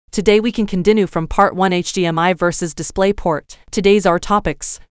Today we can continue from part 1 HDMI versus DisplayPort. Today's our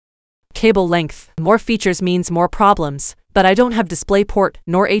topics. Cable length. More features means more problems. But I don't have DisplayPort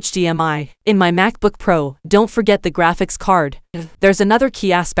nor HDMI in my MacBook Pro. Don't forget the graphics card. There's another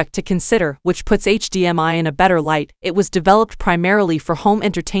key aspect to consider, which puts HDMI in a better light. It was developed primarily for home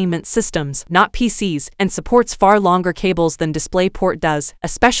entertainment systems, not PCs, and supports far longer cables than DisplayPort does,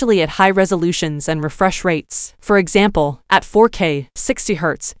 especially at high resolutions and refresh rates. For example, at 4K, 60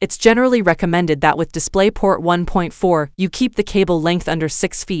 Hz, it's generally recommended that with DisplayPort 1.4, you keep the cable length under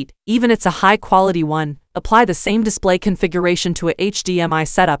 6 feet, even it's a high-quality one. Apply the same display configuration to a HDMI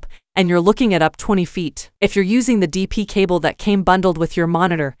setup, and you're looking at up 20 feet. If you're using the DP cable that came bundled with your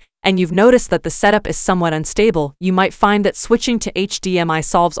monitor, and you've noticed that the setup is somewhat unstable, you might find that switching to HDMI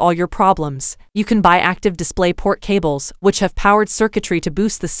solves all your problems. You can buy active DisplayPort cables, which have powered circuitry to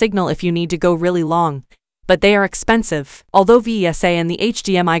boost the signal if you need to go really long. But they are expensive. Although VESA and the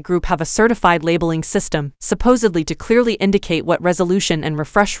HDMI group have a certified labeling system, supposedly to clearly indicate what resolution and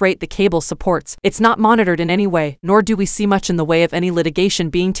refresh rate the cable supports, it's not monitored in any way, nor do we see much in the way of any litigation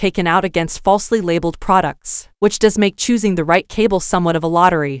being taken out against falsely labeled products, which does make choosing the right cable somewhat of a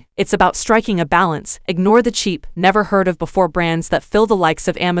lottery. It's about striking a balance. Ignore the cheap, never heard of before brands that fill the likes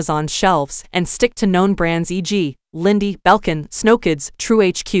of Amazon's shelves, and stick to known brands e.g. Lindy, Belkin, Snowkids,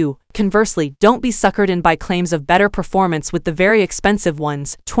 TrueHQ. Conversely, don't be suckered in by claims of better performance with the very expensive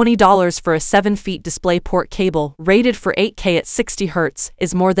ones. $20 for a 7 feet DisplayPort cable, rated for 8K at 60 Hz,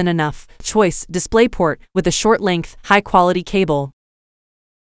 is more than enough. Choice: DisplayPort, with a short length, high-quality cable.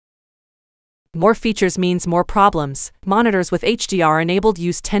 More features means more problems. Monitors with HDR-enabled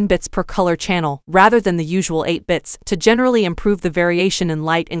use 10 bits per color channel, rather than the usual 8 bits, to generally improve the variation in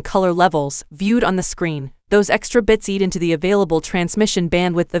light and color levels viewed on the screen. Those extra bits eat into the available transmission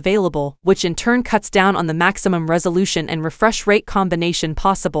bandwidth available, which in turn cuts down on the maximum resolution and refresh rate combination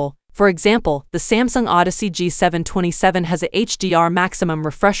possible. For example, the Samsung Odyssey G727 has a HDR maximum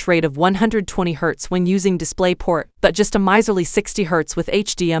refresh rate of 120 Hz when using DisplayPort, but just a miserly 60 Hz with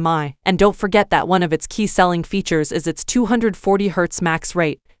HDMI. And don't forget that one of its key selling features is its 240 Hz max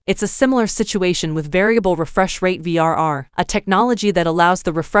rate. It's a similar situation with variable refresh rate VRR, a technology that allows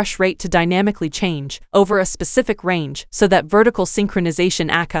the refresh rate to dynamically change over a specific range so that vertical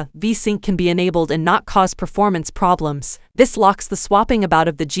synchronization aka VSync can be enabled and not cause performance problems. This locks the swapping about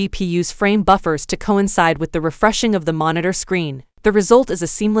of the GPU's frame buffers to coincide with the refreshing of the monitor screen. The result is a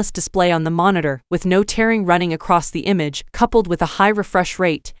seamless display on the monitor, with no tearing running across the image, coupled with a high refresh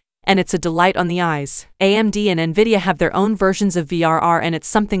rate. And it's a delight on the eyes. AMD and Nvidia have their own versions of VRR, and it's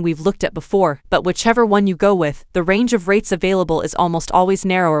something we've looked at before, but whichever one you go with, the range of rates available is almost always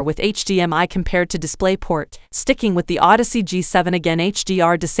narrower with HDMI compared to DisplayPort. Sticking with the Odyssey G7 again,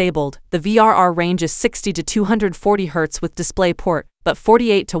 HDR disabled, the VRR range is 60 to 240 Hz with DisplayPort, but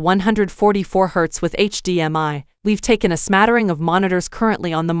 48 to 144 Hz with HDMI. We've taken a smattering of monitors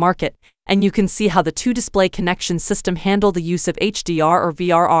currently on the market, and you can see how the two display connection system handle the use of HDR or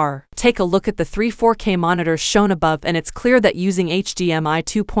VRR. Take a look at the 3 4K monitors shown above, and it's clear that using HDMI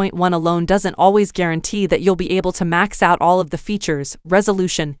 2.1 alone doesn't always guarantee that you'll be able to max out all of the features,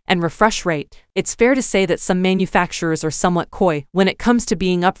 resolution, and refresh rate. It's fair to say that some manufacturers are somewhat coy when it comes to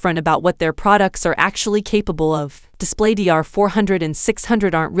being upfront about what their products are actually capable of. DisplayDR 400 and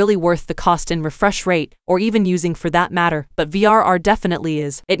 600 aren't really worth the cost in refresh rate, or even using for that matter, but VRR definitely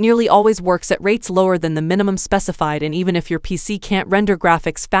is. It nearly always works at rates lower than the minimum specified, and even if your PC can't render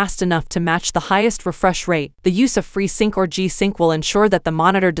graphics fast enough to match the highest refresh rate, the use of FreeSync or G-Sync will ensure that the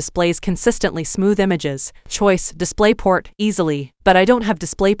monitor displays consistently smooth images. Choice: DisplayPort, easily. But I don't have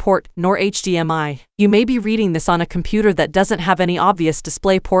DisplayPort nor HDMI. You may be reading this on a computer that doesn't have any obvious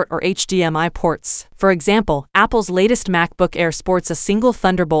DisplayPort or HDMI ports. For example, Apple's latest MacBook Air sports a single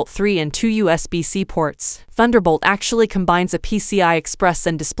Thunderbolt 3 and 2 USB-C ports. Thunderbolt actually combines a PCI Express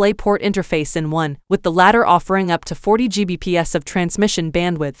and DisplayPort interface in one, with the latter offering up to 40 Gbps of transmission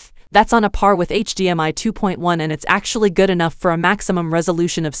bandwidth. That's on a par with HDMI 2.1, and it's actually good enough for a maximum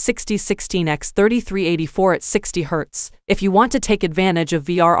resolution of 6016x3384 at 60 Hz. If you want to take advantage of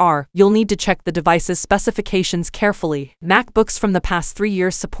VRR, you'll need to check the device's specifications carefully. MacBooks from the past 3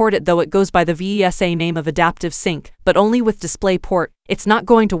 years support it, though it goes by the VESA name of Adaptive Sync, but only with DisplayPort. It's not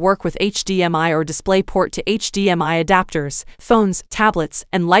going to work with HDMI or DisplayPort to HDMI adapters. Phones, tablets,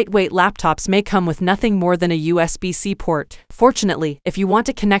 and lightweight laptops may come with nothing more than a USB-C port. Fortunately, if you want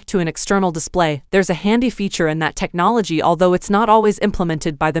to connect to an external display, there's a handy feature in that technology, although it's not always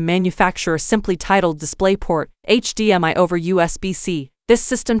implemented by the manufacturer, simply titled DisplayPort, HDMI over USB-C. This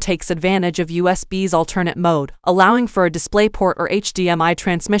system takes advantage of USB's alternate mode, allowing for a DisplayPort or HDMI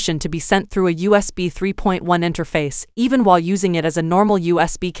transmission to be sent through a USB 3.1 interface, even while using it as a normal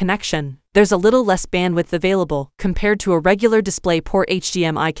USB connection. There's a little less bandwidth available compared to a regular DisplayPort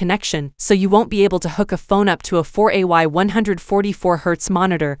HDMI connection, so you won't be able to hook a phone up to a 4AY 144Hz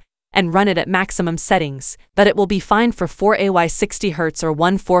monitor and run it at maximum settings, but it will be fine for 4AY 60Hz or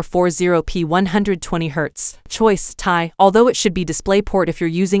 1440p 120Hz. Choice tie, although it should be DisplayPort if you're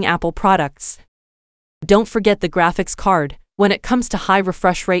using Apple products. Don't forget the graphics card. When it comes to high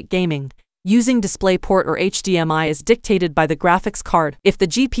refresh rate gaming, using DisplayPort or HDMI is dictated by the graphics card. If the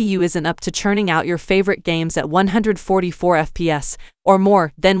GPU isn't up to churning out your favorite games at 144 FPS or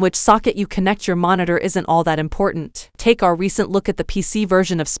more, then which socket you connect your monitor isn't all that important. Take our recent look at the PC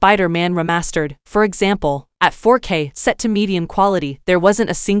version of Spider-Man Remastered, for example. At 4K, set to medium quality, there wasn't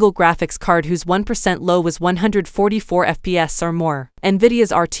a single graphics card whose 1% low was 144 FPS or more.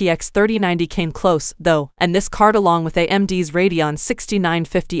 Nvidia's RTX 3090 came close, though, and this card along with AMD's Radeon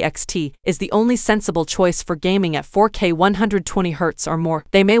 6950 XT is the only sensible choice for gaming at 4K 120Hz or more.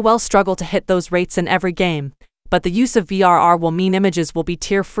 They may well struggle to hit those rates in every game, but the use of VRR will mean images will be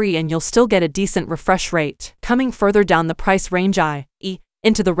tear-free and you'll still get a decent refresh rate. Coming further down the price range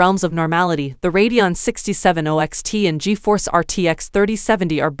into the realms of normality, the Radeon 6700 XT and GeForce RTX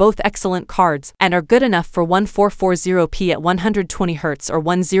 3070 are both excellent cards and are good enough for 1440p at 120Hz or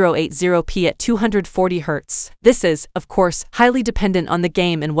 1080p at 240Hz. This is, of course, highly dependent on the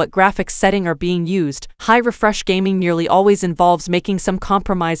game and what graphics setting are being used. High refresh gaming nearly always involves making some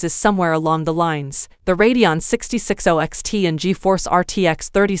compromises somewhere along the lines. The Radeon 6600 XT and GeForce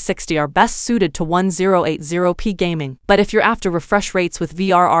RTX 3060 are best suited to 1080p gaming, but if you're after refresh rates with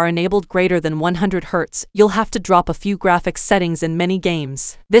VRR enabled greater than 100Hz, you'll have to drop a few graphics settings in many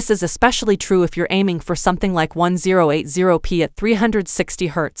games. This is especially true if you're aiming for something like 1080p at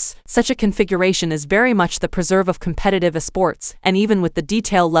 360Hz. Such a configuration is very much the preserve of competitive esports, and even with the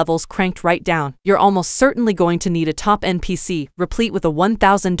detail levels cranked right down, you're almost certainly going to need a top-end PC, replete with a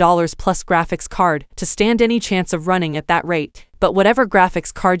 $1,000 plus graphics card, to stand any chance of running at that rate. But whatever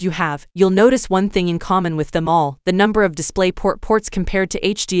graphics card you have, you'll notice one thing in common with them all: the number of DisplayPort ports compared to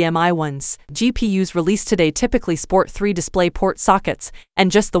HDMI ones. GPUs released today typically sport 3 DisplayPort sockets, and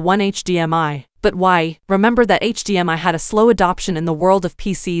just the one HDMI. But why? Remember that HDMI had a slow adoption in the world of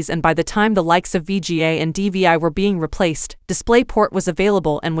PCs, and by the time the likes of VGA and DVI were being replaced, DisplayPort was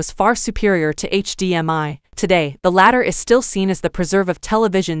available and was far superior to HDMI. Today, the latter is still seen as the preserve of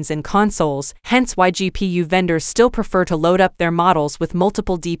televisions and consoles, hence why GPU vendors still prefer to load up their models with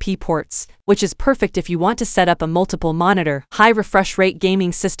multiple DP ports, which is perfect if you want to set up a multiple monitor, high refresh rate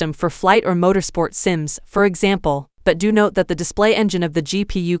gaming system for flight or motorsport sims, for example. But do note that the display engine of the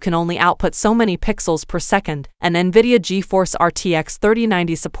GPU can only output so many pixels per second, and NVIDIA GeForce RTX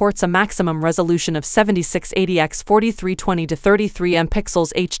 3090 supports a maximum resolution of 7680x 4320 to 33M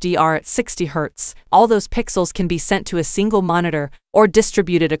pixels HDR at 60Hz. All those pixels can be sent to a single monitor, or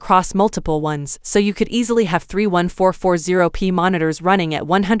distributed across multiple ones, so you could easily have 3 1440p monitors running at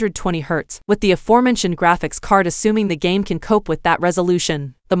 120Hz, with the aforementioned graphics card assuming the game can cope with that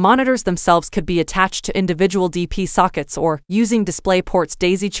resolution. The monitors themselves could be attached to individual DP sockets or, using DisplayPort's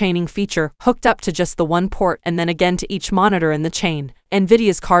daisy chaining feature, hooked up to just the one port and then again to each monitor in the chain.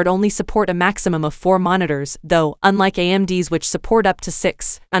 NVIDIA's card only support a maximum of 4 monitors, though, unlike AMD's which support up to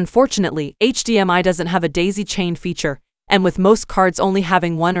 6. Unfortunately, HDMI doesn't have a daisy chain feature, and with most cards only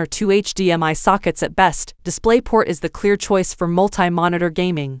having 1 or 2 HDMI sockets at best, DisplayPort is the clear choice for multi-monitor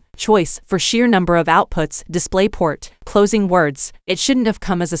gaming. Choice for sheer number of outputs, DisplayPort. Closing words. It shouldn't have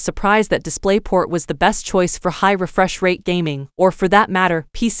come as a surprise that DisplayPort was the best choice for high refresh rate gaming, or for that matter,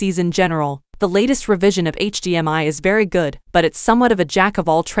 PCs in general. The latest revision of HDMI is very good, but it's somewhat of a jack of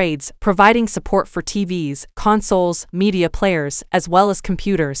all trades, providing support for TVs, consoles, media players, as well as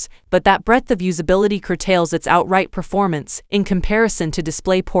computers, but that breadth of usability curtails its outright performance in comparison to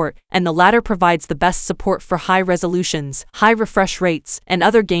DisplayPort, and the latter provides the best support for high resolutions, high refresh rates, and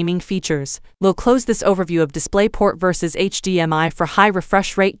other gaming features. We'll close this overview of DisplayPort versus HDMI for high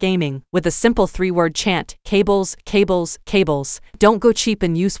refresh rate gaming with a simple 3-word chant: cables, cables, cables. Don't go cheap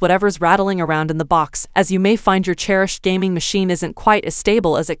and use whatever's rattling around in the box, as you may find your cherished gaming machine isn't quite as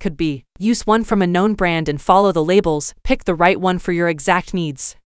stable as it could be. Use one from a known brand and follow the labels. Pick the right one for your exact needs.